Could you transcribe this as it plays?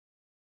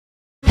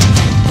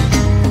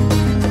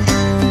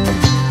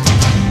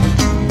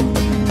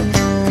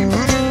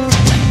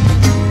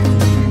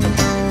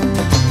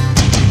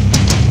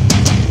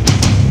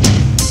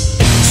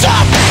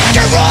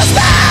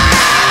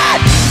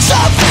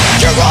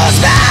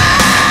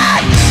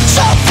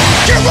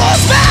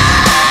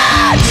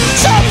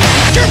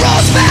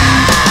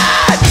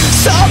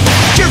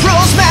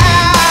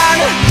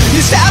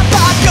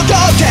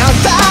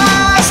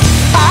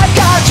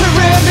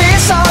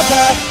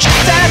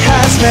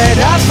made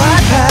up my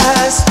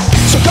past.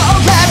 So go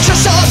let your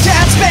soul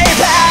dance,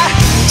 baby.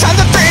 Time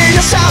to free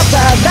yourself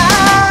at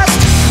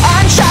last.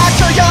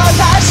 Unshackle your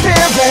life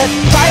spirit.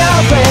 Fly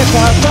away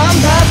far from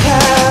the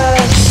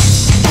past.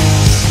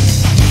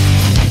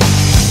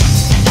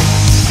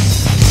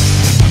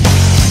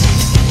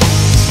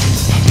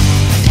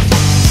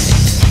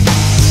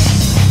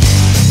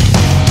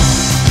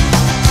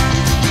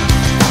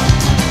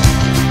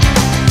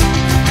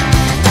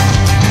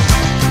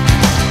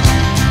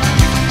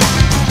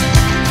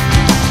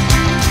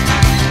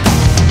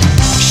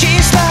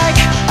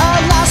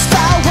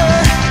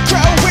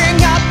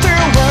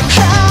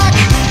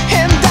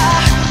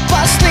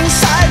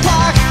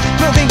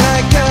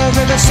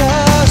 So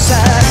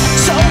sad.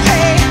 So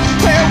hey,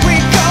 where we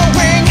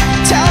going?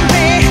 Tell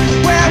me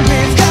where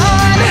we've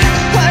gone.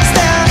 Was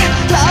there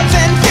love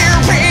and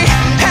fury,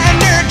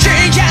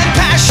 energy and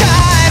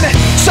passion?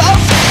 So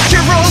f***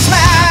 your rules,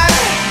 man.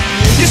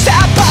 You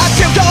step up,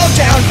 you go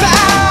down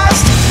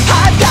fast.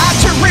 I've got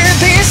to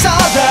release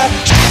all the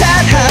shit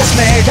that has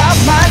made up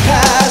my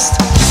past.